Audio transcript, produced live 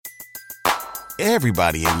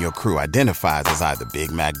Everybody in your crew identifies as either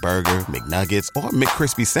Big Mac Burger, McNuggets, or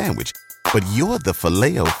McCrispy Sandwich. But you're the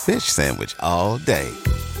Filet-O-Fish Sandwich all day.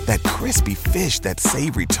 That crispy fish, that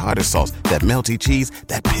savory tartar sauce, that melty cheese,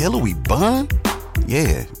 that pillowy bun.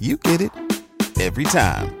 Yeah, you get it. Every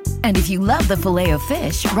time. And if you love the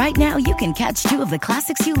Filet-O-Fish, right now you can catch two of the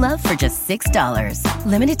classics you love for just $6.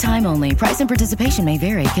 Limited time only. Price and participation may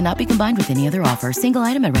vary. Cannot be combined with any other offer. Single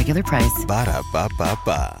item at regular price.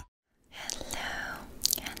 Ba-da-ba-ba-ba.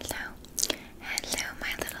 Hello,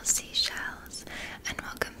 my little seashells, and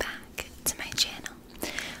welcome back to my channel.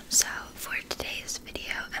 So, for today's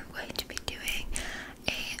video, I'm going to be doing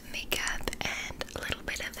a makeup and a little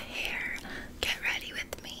bit of hair. Get ready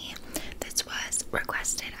with me. This was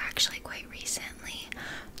requested actually quite recently,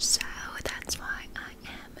 so that's why I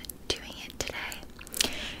am doing it today.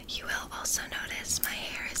 You will also notice my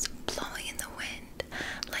hair is blowing in the wind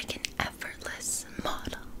like an effortless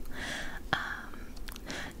model.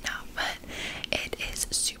 No, but it is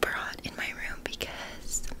super hot in my room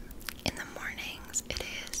because in the mornings it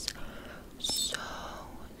is so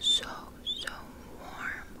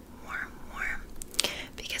warm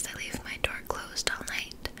because I leave my door closed all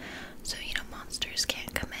night, so monsters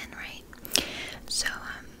can't come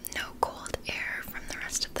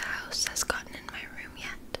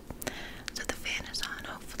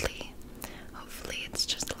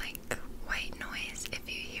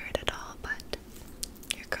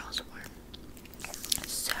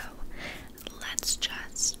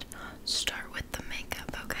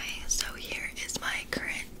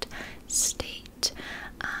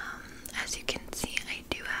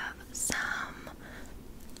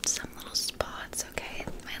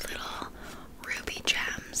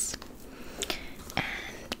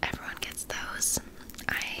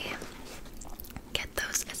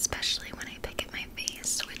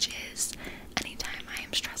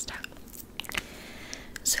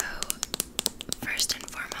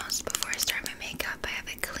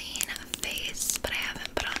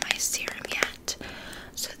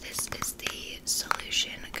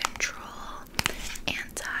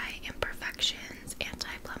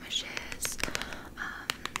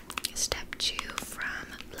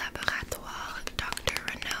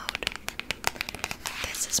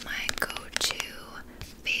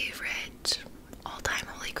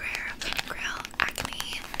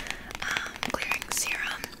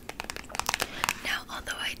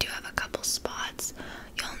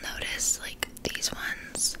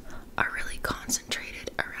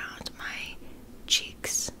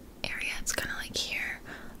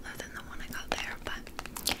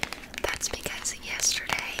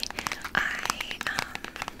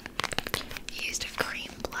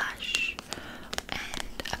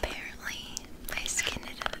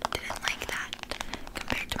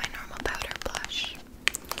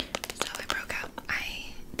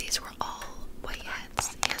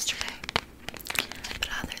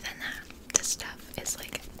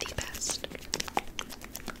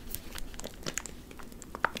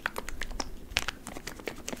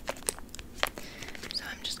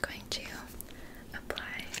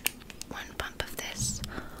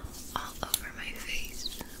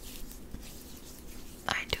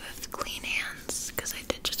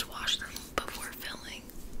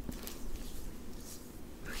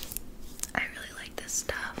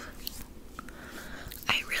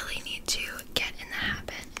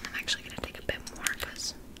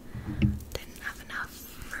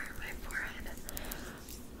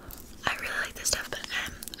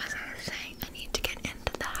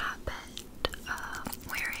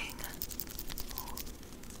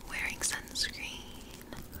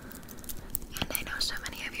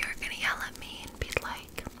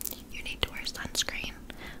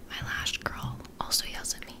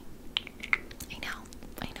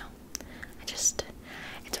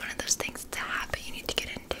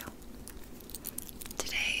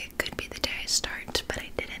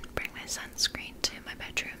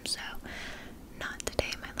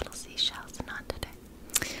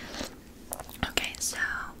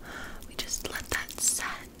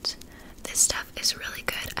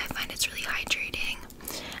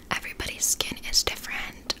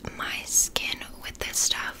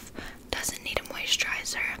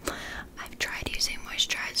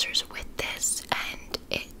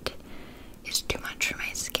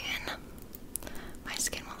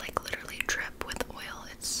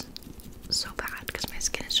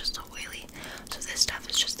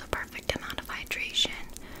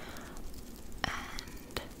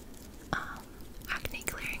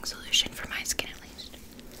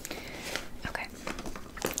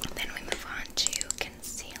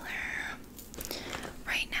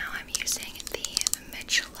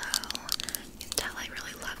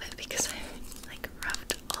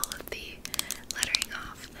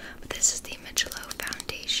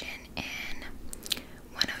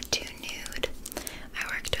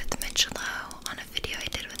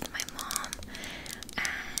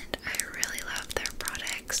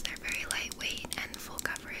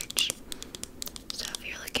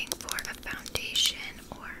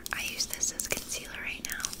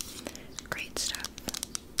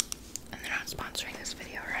this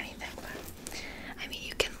video or anything, but I mean,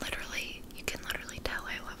 you can literally tell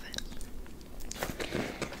I love it.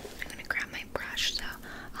 I'm gonna grab my brush, so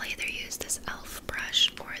I'll either use this e.l.f.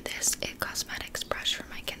 brush or this IT Cosmetics brush for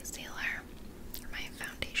my concealer or my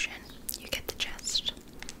foundation. You get the gist.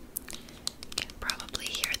 You can probably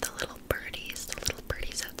hear the little birdies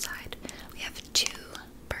outside. We have 2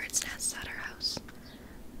 birds' nests at our house.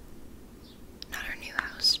 Not our new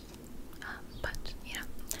house, but you know,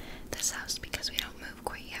 this house, because we don't move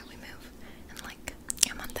quite yet. We move in like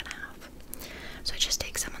a month and a half. So I just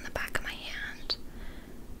take some on the back of my hand,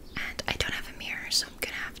 and I don't have a mirror, so I'm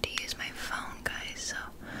gonna have to use my phone, guys. So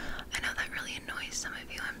I know that really annoys some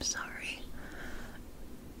of you. I'm sorry.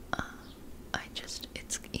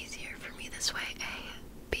 It's easier for me this way.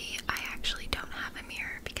 A, B, I actually don't have a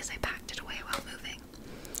mirror because I packed it away while moving.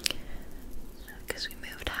 Because we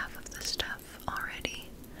moved half of the stuff already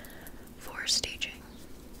for staging.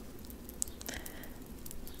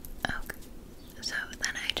 Okay, so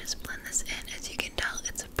then I just blend this in. As you can tell,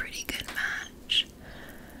 it's a pretty good match.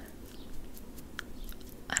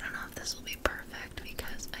 I don't know if this will be perfect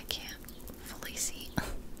because I can't fully see.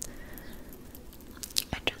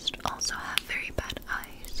 I just also have very bad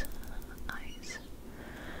eyes.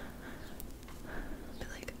 Be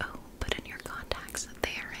like, oh, put in your contacts.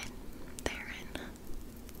 They're in.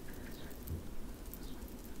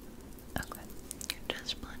 Okay,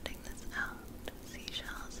 just blending this out.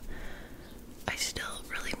 Seashells. I still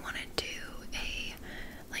really want to do a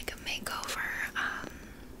makeover,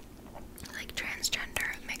 like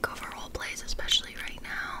transgender makeover role plays, especially right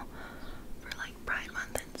now for like Pride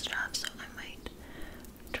Month and stuff. So I might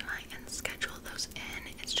try and schedule those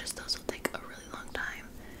in. It's just those will take a really long time,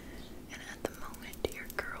 and at the moment your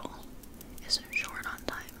girl is short on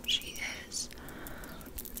time. She is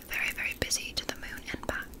very, very busy to the moon and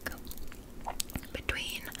back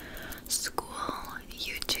between school,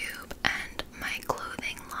 YouTube, and my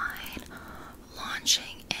clothing line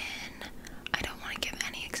launching in, I don't want to give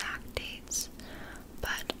any exact dates,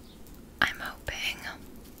 but I'm hoping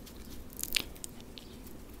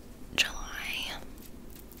July,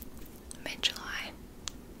 mid-July.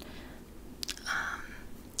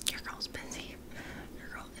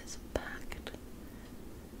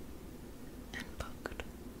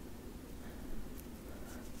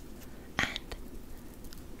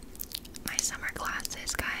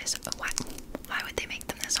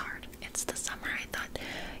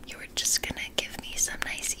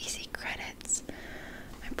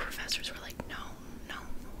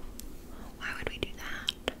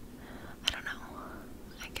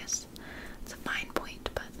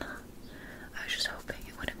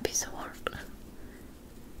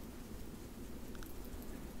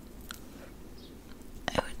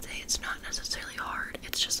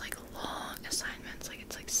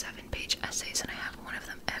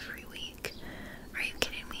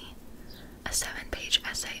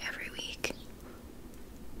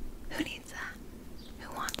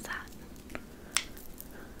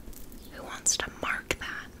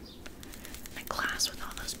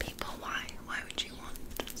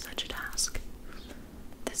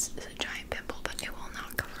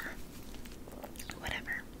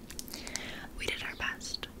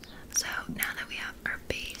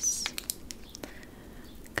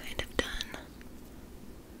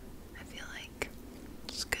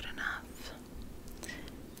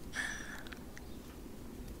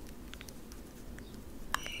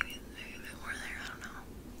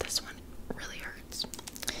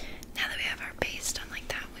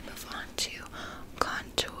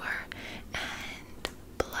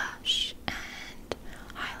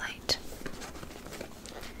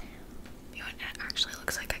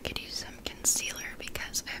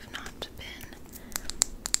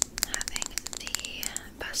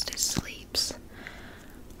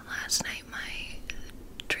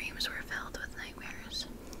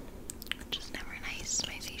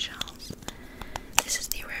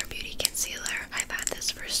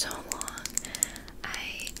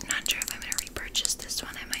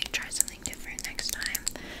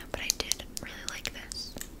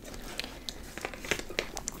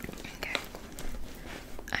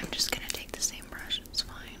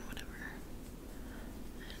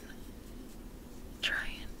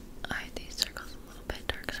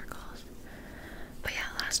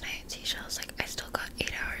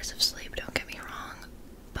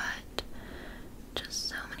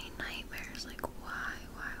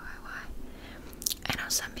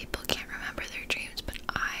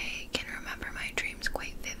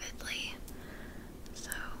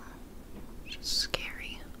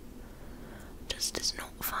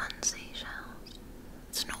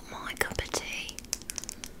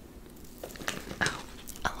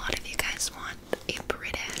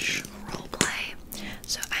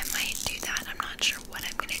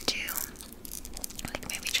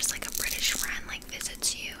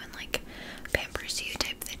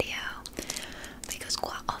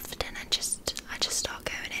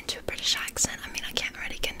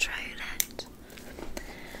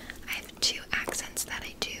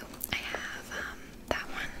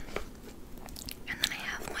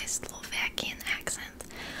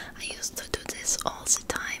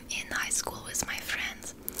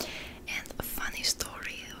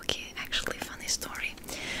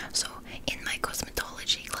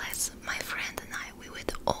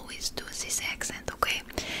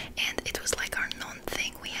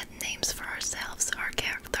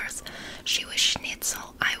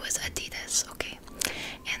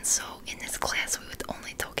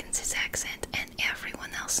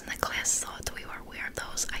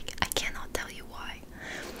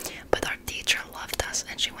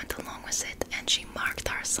 was it, and she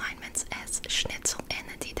marked our assignments as Schnitzel and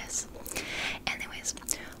Adidas. Anyways,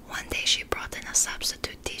 one day she brought in a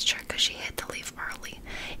substitute teacher because she had to leave early,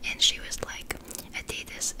 and she was like,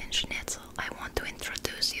 Adidas and Schnitzel, I want to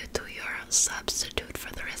introduce you to your substitute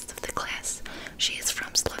for the rest of the class. She is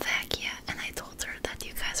from Slovakia, and I told her that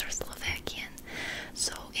you guys are Slovakian,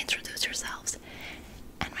 so introduce yourselves.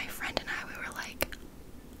 And my friend and I, we were like,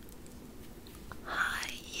 hi,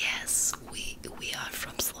 yes, we are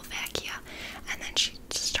from Slovakia. And then she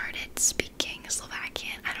started speaking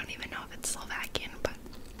Slovakian. I don't even know if it's Slovakian, but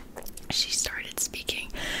she started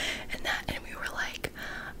speaking and we were like,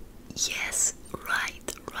 yes,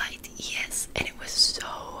 right, yes. And it was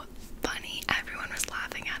so funny. Everyone was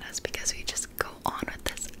laughing at us because we just go on with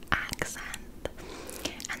this accent.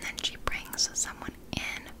 And then she brings someone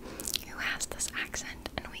in who has this accent,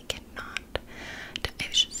 and we cannot. It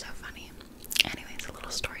was just so funny. Anyways, a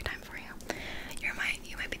little story time for you. You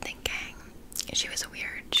might be thinking she was a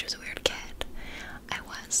weird kid. I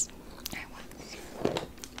was.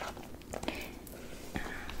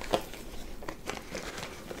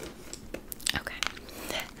 Okay.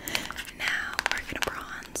 Now we're gonna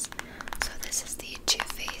bronze. So this is the Too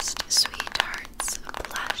Faced Sweethearts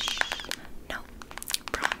blush. No,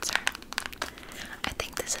 bronzer. I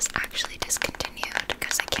think this is actually discontinued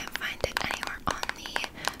because I can't find it anywhere on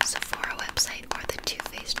the Sephora website or the Too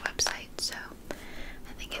Faced website, so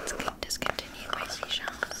I think it's discontinued by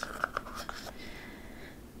Seashells.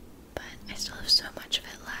 But I still have so much of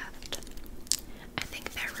it left. I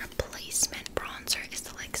think their replacement bronzer is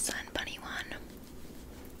the like Sun Bunny one.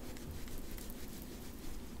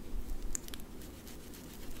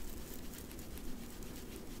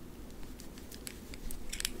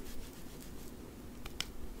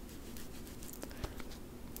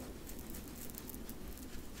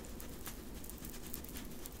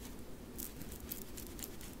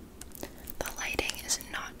 The lighting is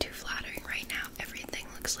not too flattering right now. Everything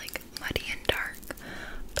looks like muddy and dark,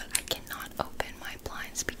 but I cannot open my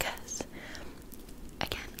blinds because,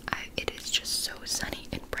 again, it is just so sunny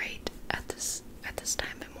and bright at this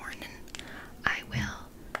time of morning. I will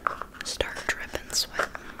start dripping sweat.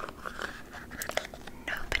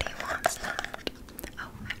 Nobody wants that. Oh,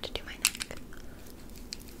 I have to do my neck.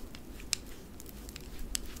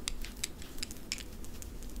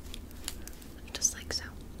 Just like so.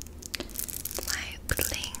 My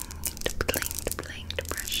blinged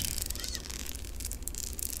brushes.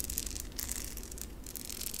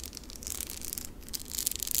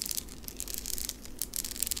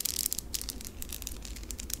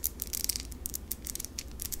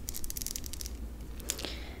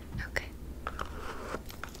 Okay.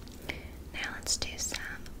 Now let's do some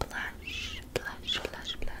blush.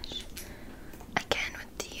 Again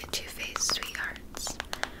with the Too Faced Sweethearts.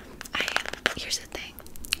 Here's the thing.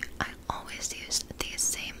 I always use these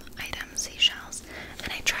same items, Seashells,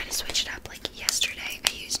 and I try to switch it up. Like yesterday,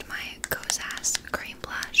 I used my Kosas cream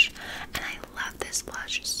blush, and I love this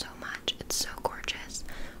blush so much. It's so gorgeous,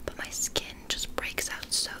 but my skin just breaks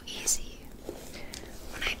out so easy.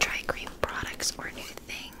 When I try cream products or new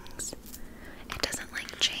things, it doesn't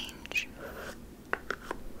like change.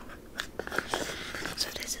 So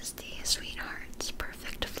this is the Sweethearts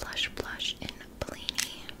Perfect Flush Blush in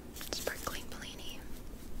Bellini, Sparkling Bellini.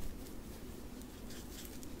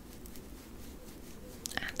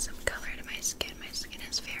 Add some color to my skin. My skin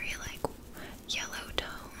is very like yellow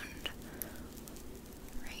toned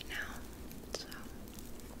right now, so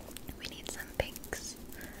we need some pinks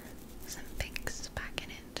back in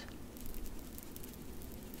it.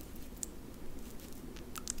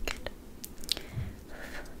 Good.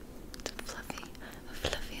 It's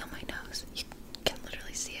fluffy on my nose. You can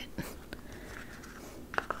literally see it.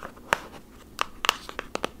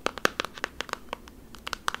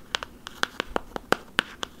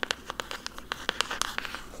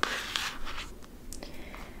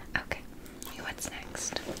 Okay, what's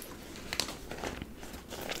next?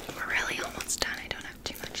 We're really almost done. I don't have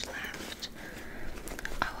too much left.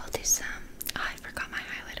 Oh, I'll do some. Oh, I forgot my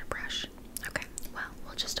highlighter brush. Okay, well,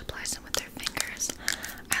 we'll just apply some with our fingers.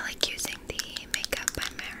 I like using the Makeup by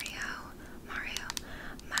Mario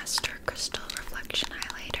Master Crystal Reflection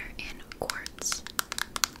Highlighter in Quartz.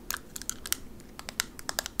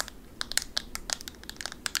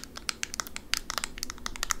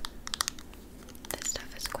 This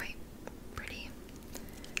stuff is quite pretty.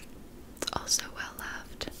 It's also well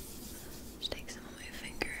loved. Just take some on my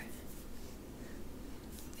finger.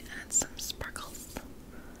 Add some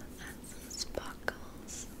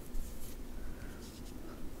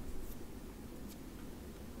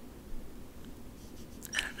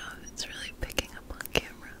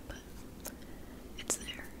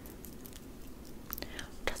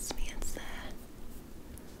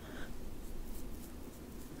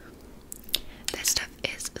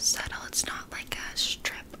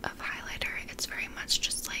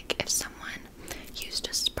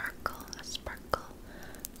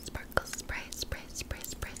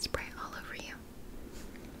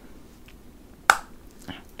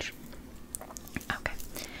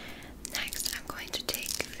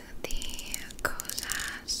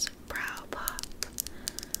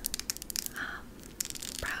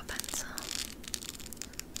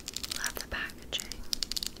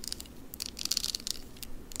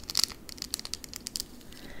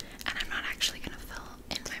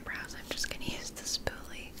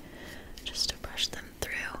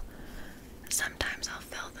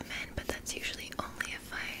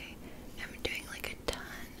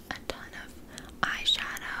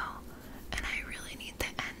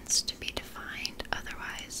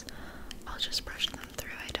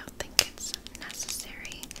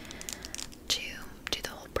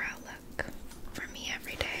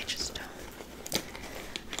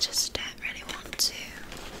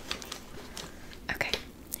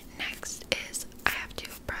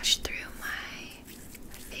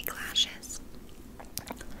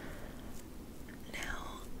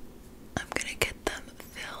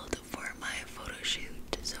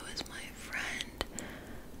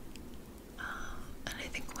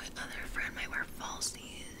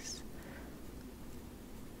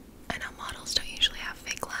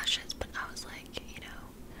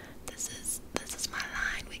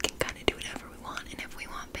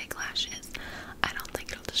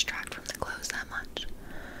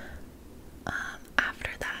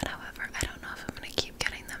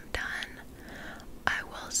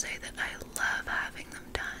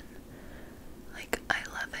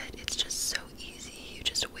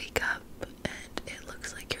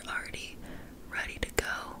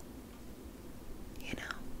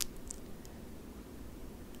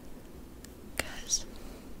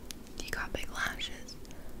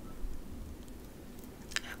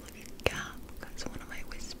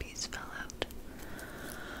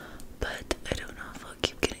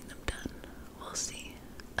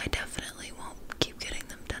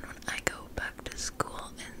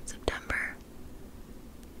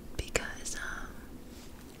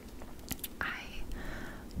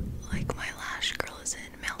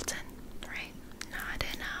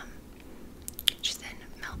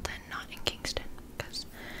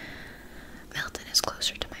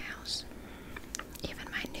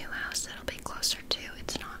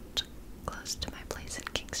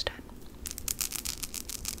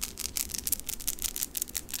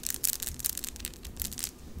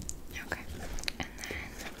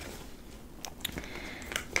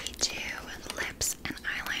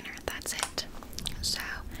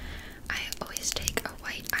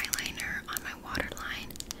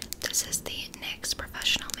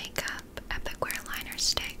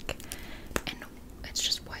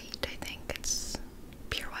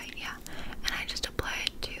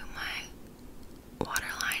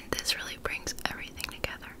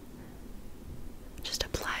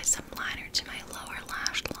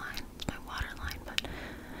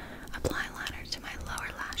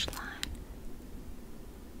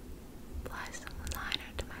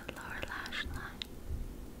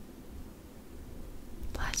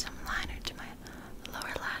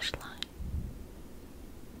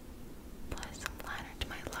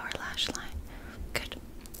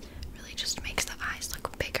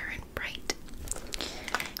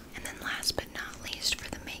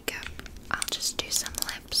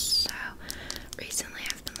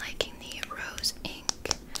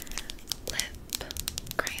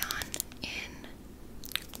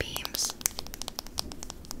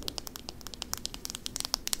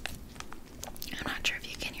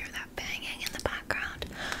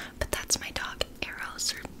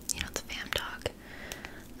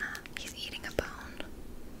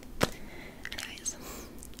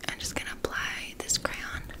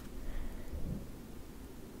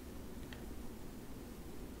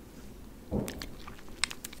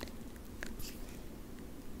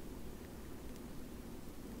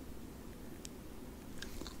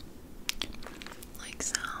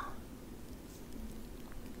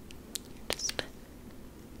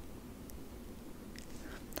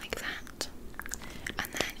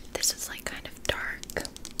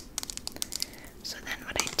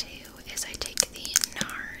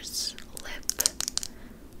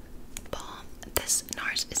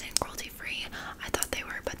Yours isn't cruelty free. I thought they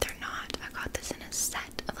were, but they're not. I got this in a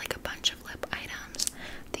set of like a bunch of lip items.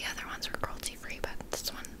 The other ones were cruelty free, but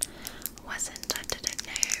this one wasn't. I didn't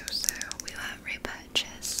know, so we won't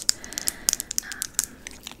repurchase.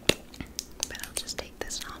 But I'll just take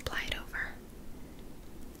this and I'll apply it over.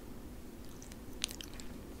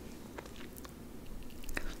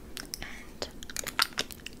 And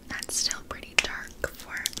that's still pretty dark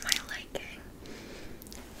for my liking.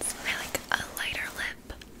 I like a lighter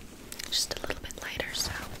lip, just a little bit lighter,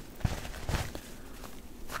 so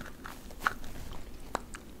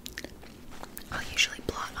I'll usually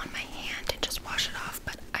blot on my hand and just wash it off,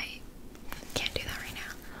 but I can't do that right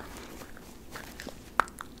now.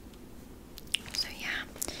 So yeah,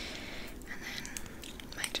 and then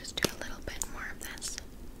might just do a little bit more of this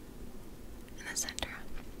in the center.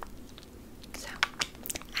 So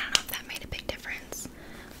I don't know if that made a big difference,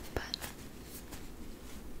 but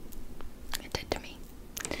it did to me.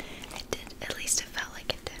 It did, at least it felt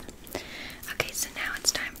like it did. Okay, so now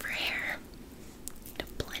it's time for hair to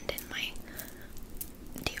blend in my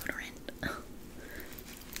deodorant.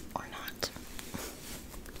 Or not.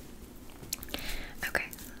 Okay,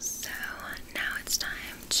 so now it's time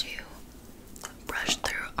to brush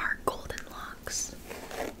through our golden locks.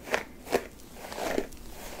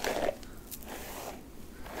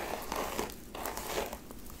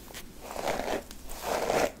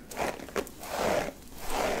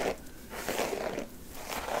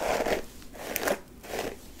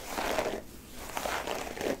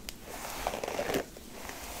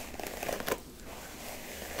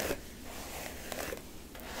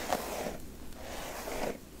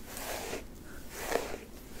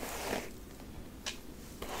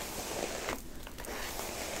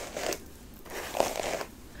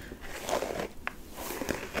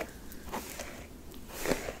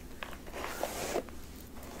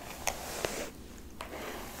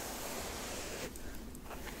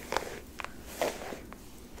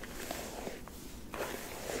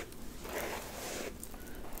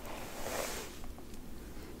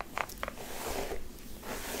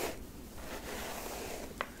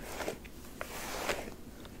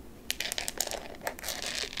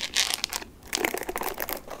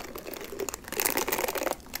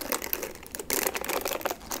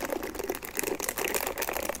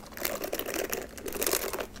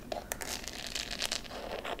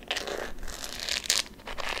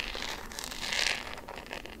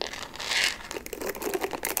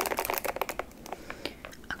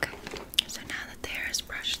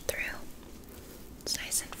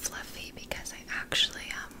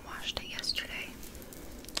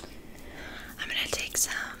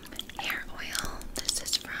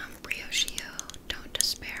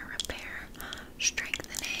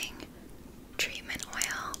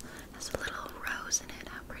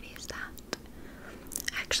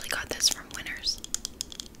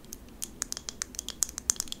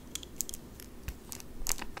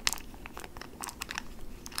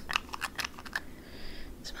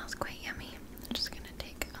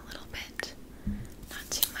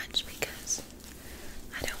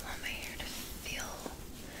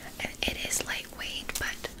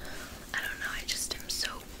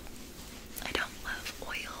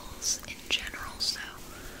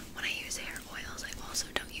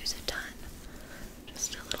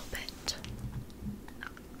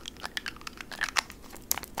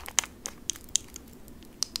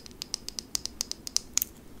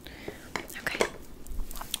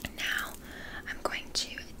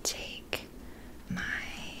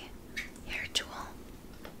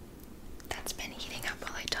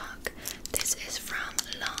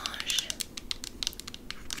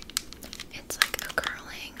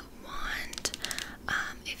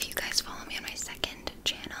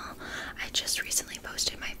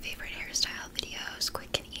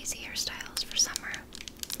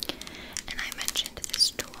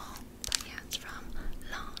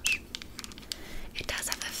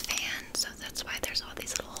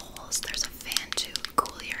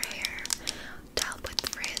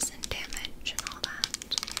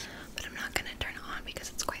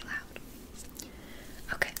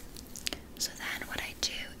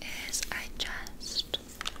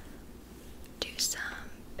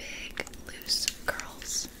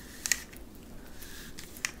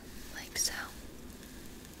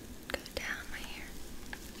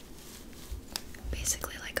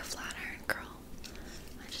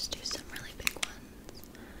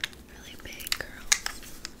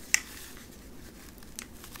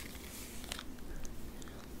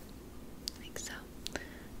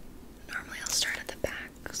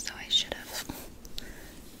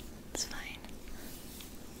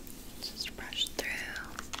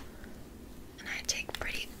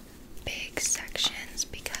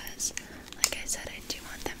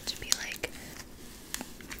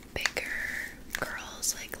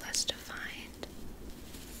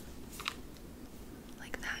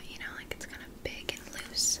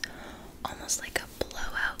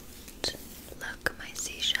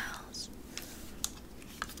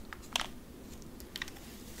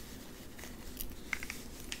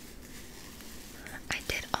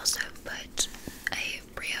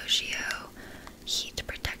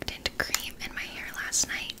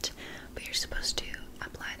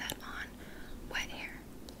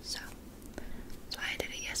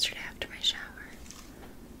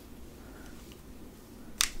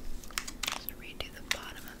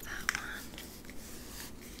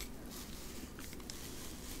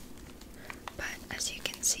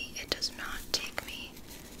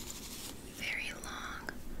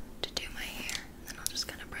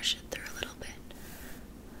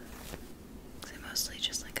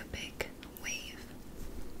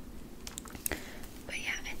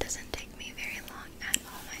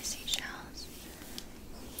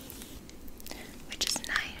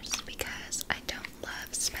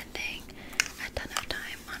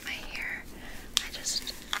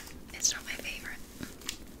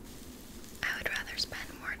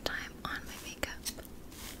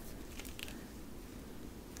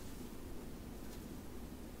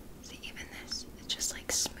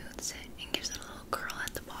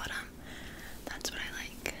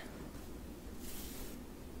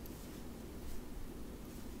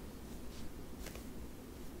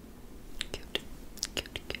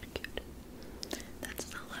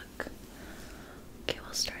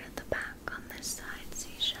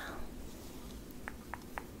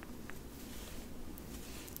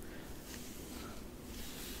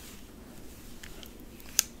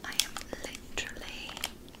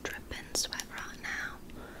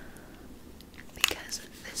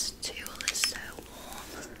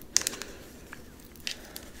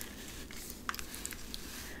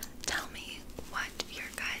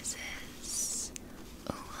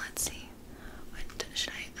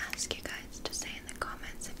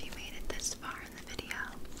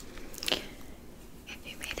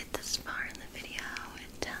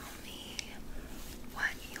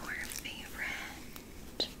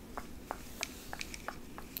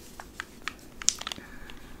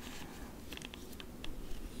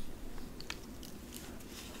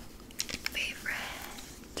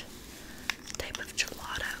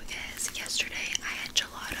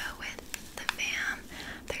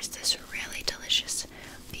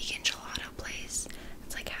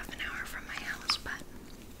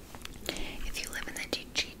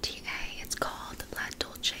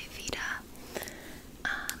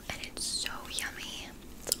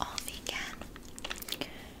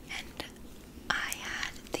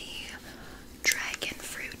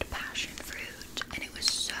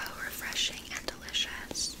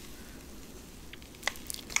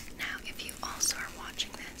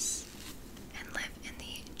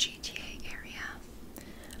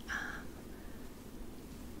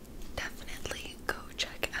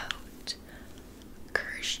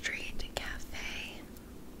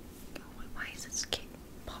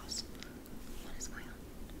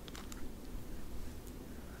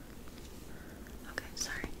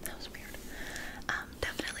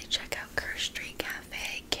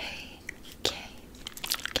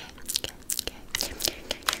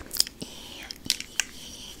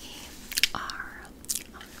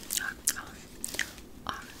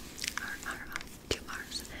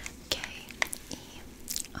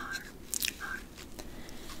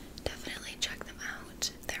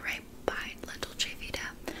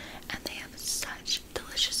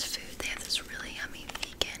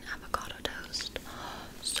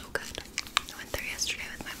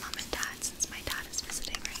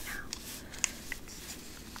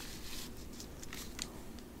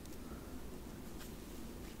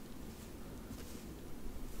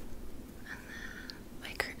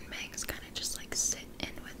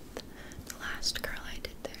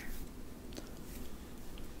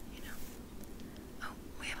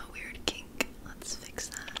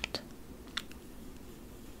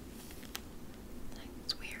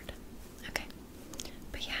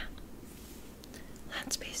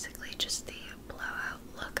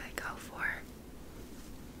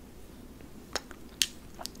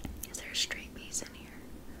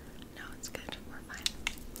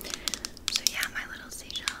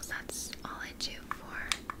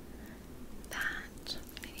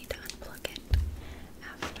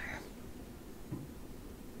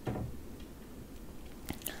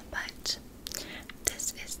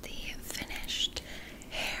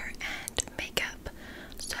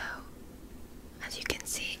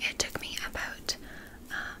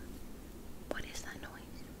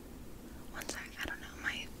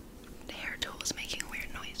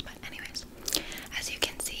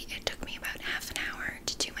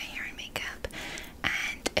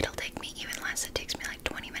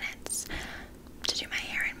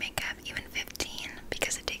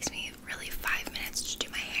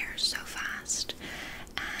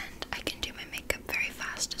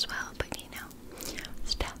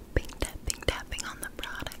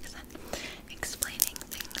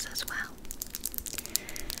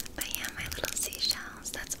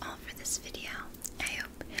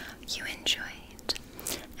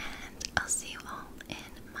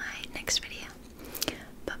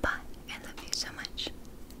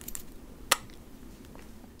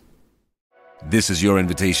 This is your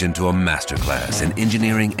invitation to a masterclass in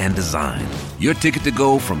engineering and design. Your ticket to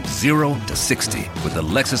go from 0 to 60 with the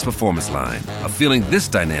Lexus Performance Line. A feeling this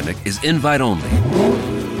dynamic is invite only.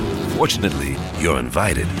 Fortunately, you're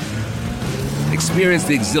invited. Experience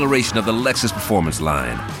the exhilaration of the Lexus Performance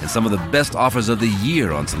Line and some of the best offers of the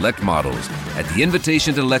year on select models at the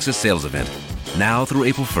Invitation to Lexus sales event, now through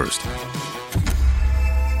April 1st.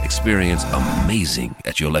 Experience amazing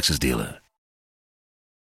at your Lexus dealer.